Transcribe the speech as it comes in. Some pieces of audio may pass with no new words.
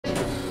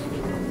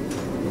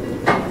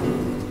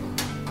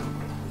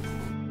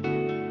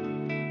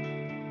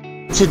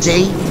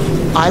Today,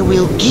 I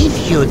will give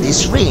you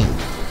this ring.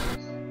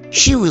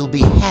 She will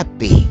be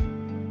happy,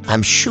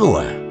 I'm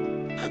sure.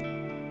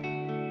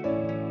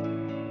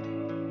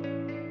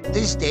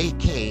 This day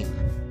came.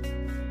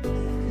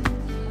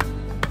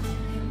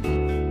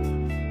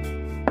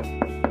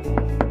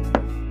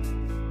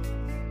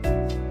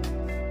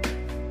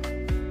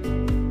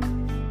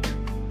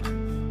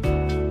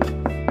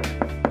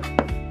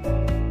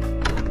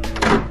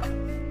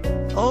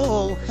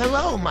 Oh,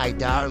 hello, my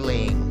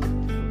darling.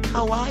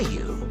 How are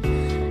you?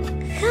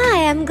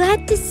 Hi, I'm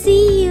glad to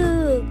see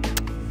you.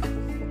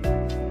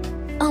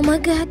 Oh my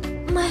God,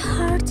 my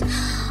heart.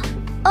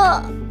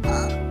 Oh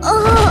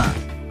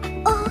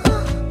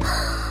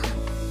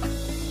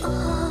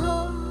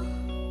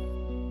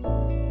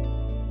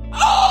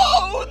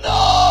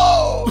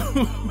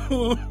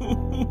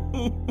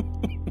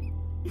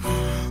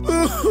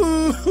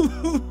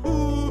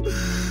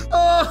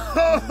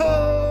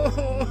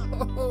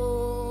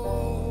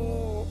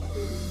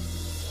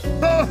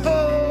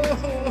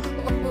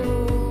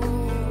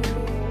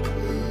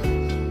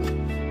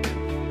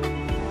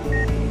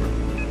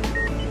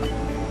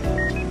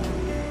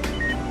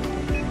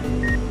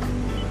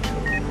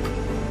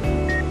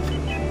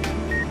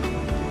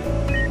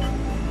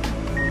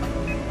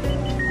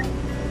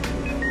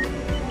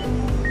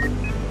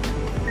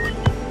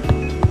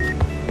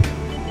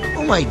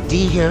Oh, my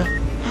dear,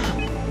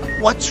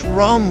 what's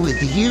wrong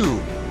with you?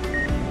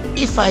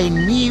 If I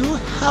knew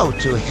how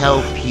to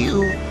help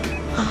you.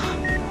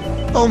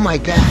 Oh my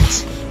God,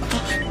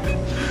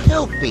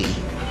 help me.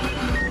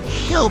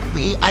 Help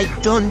me, I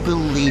don't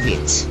believe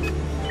it.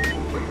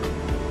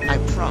 I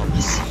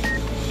promise.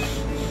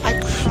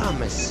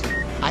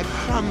 I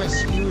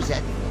promise you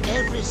that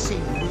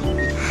everything will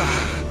be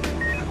fine.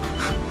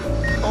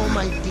 Oh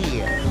my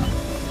dear.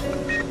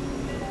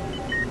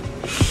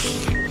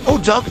 Oh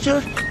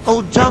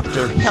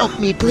doctor, help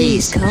me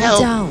please. Calm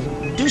help.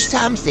 down. Do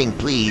something,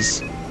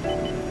 please.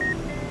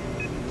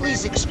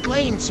 Please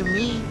explain to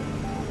me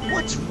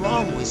what's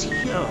wrong with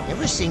you.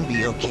 Everything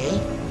be okay?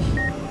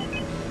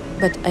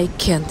 But I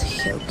can't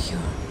help you.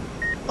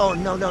 Oh,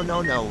 no,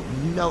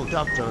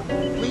 doctor.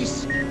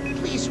 Please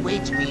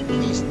wait me.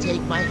 Please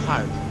take my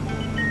heart.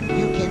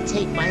 You can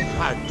take my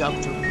heart,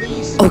 doctor,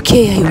 please.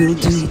 Okay, I will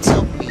do Please it.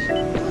 help me.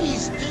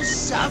 Please do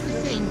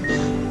something.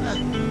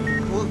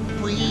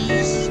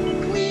 Please.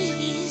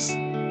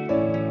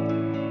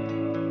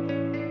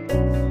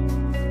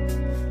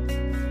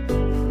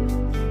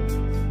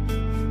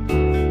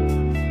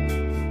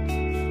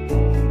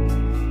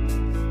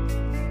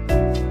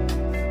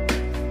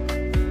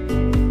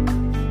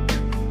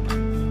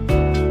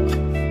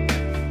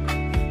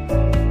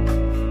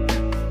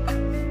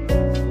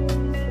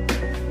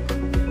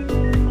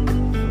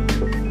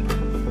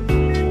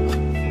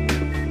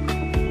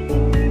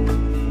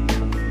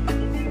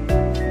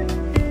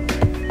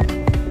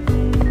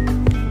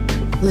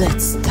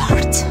 Let's start.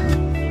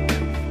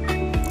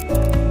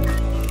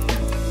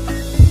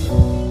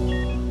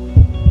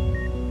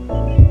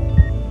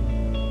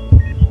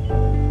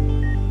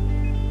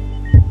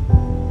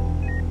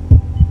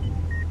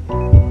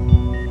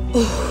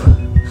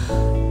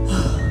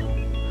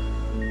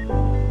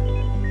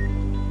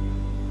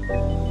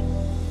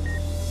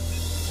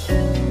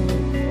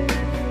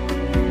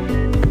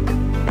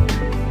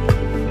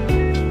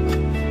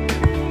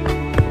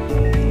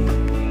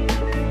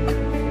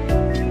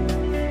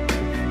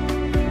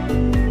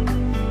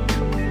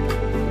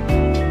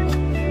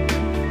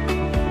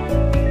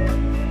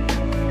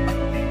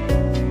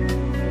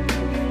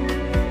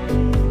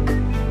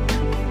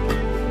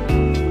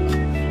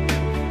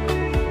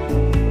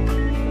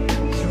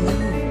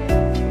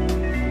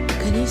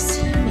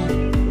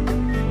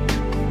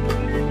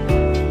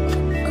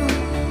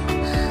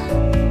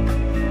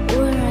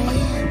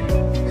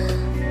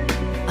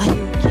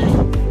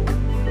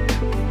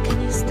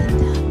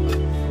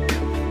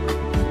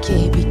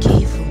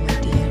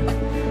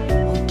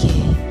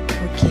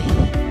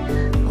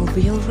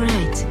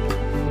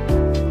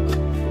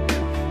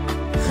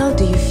 How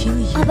do you feel?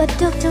 Oh, but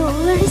doctor,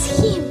 where is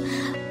him?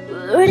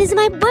 Where is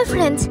my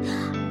boyfriend?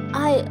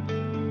 I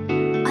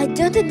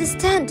don't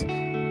understand.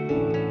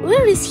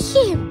 Where is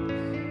him?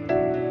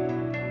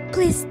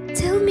 Please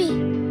tell me.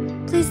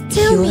 Please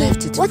tell me.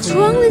 What's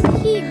wrong with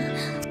him?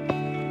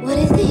 What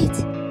is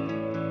it?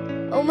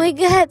 Oh my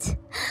God.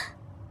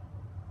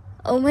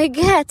 Oh my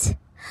God.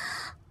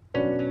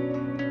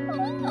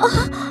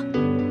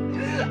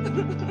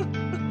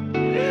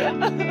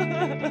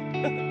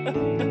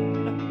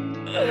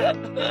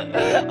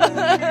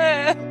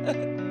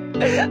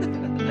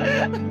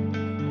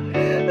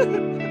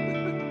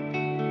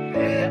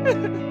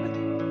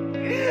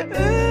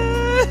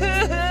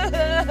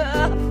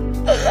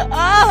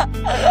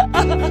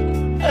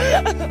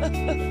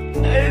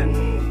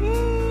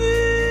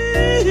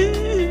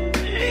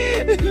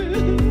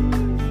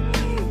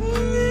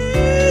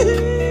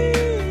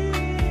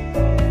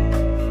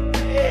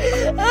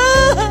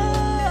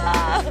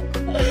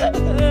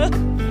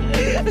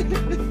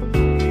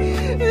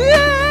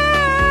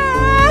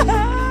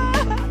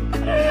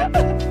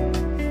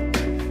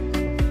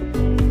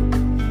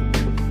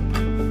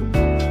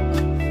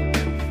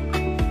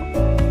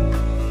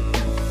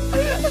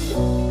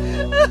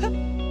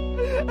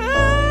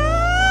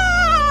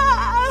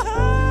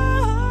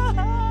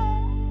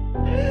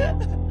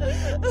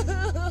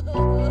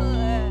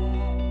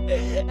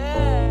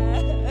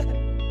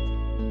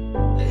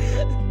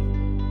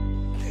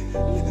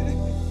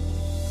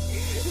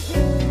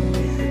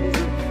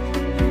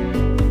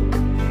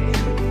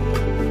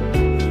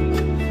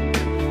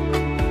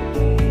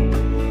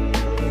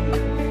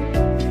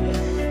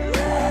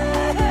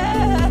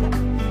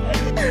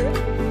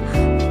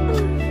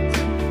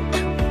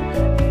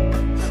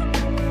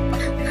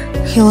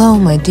 Hello,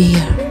 my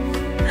dear.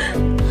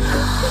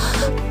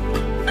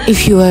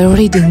 If you are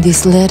reading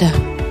this letter,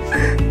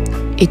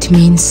 it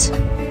means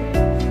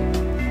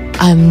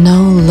I'm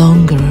no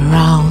longer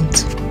around.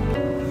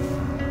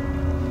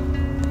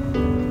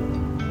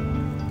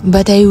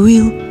 But I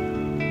will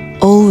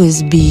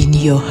always be in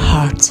your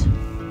heart.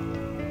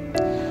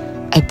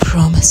 I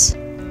promise.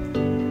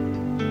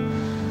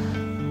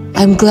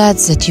 I'm glad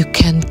that you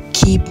can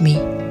keep me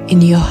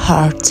in your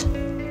heart.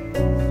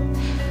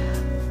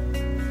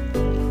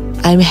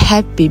 I'm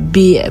happy to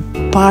be a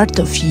part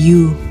of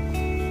you.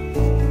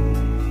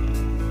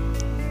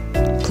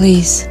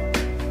 Please,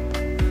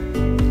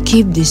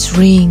 keep this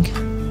ring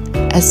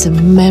as a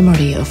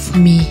memory of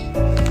me.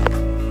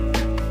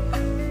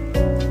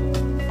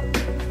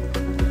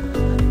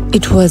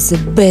 It was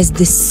the best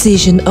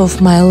decision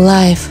of my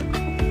life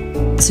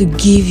to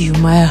give you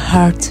my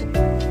heart.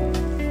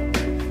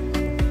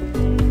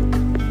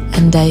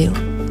 And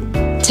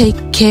I'll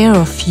take care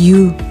of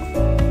you.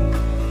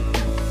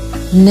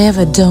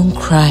 Never don't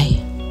cry.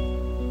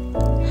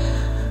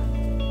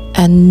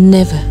 And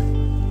never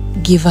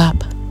give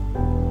up,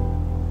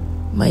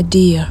 my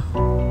dear.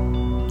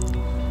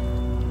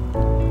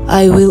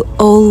 I will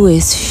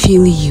always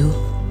feel you,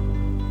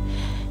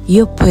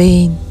 your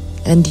pain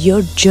and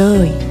your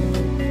joy.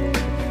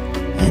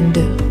 And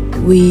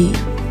we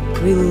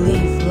will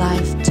live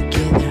life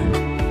together.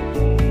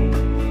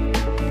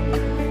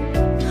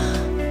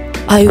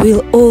 I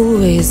will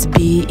always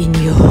be in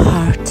your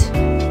heart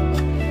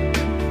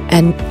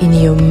and in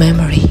your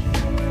memory.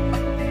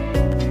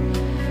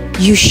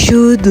 You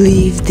should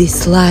live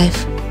this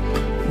life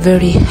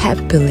very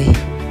happily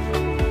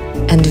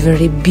and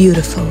very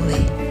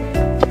beautifully.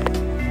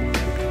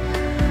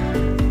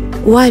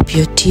 Wipe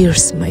your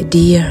tears, my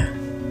dear,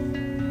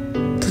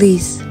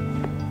 please,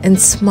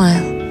 and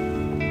smile.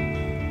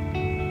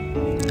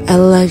 I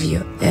love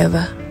you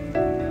ever,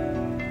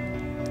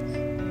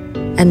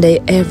 and I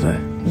ever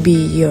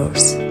be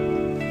yours.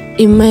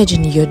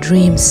 Imagine your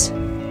dreams,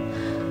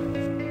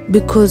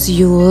 because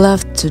you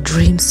love to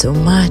dream so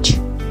much.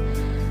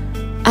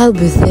 I'll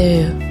be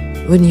there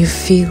when you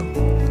feel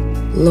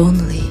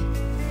lonely.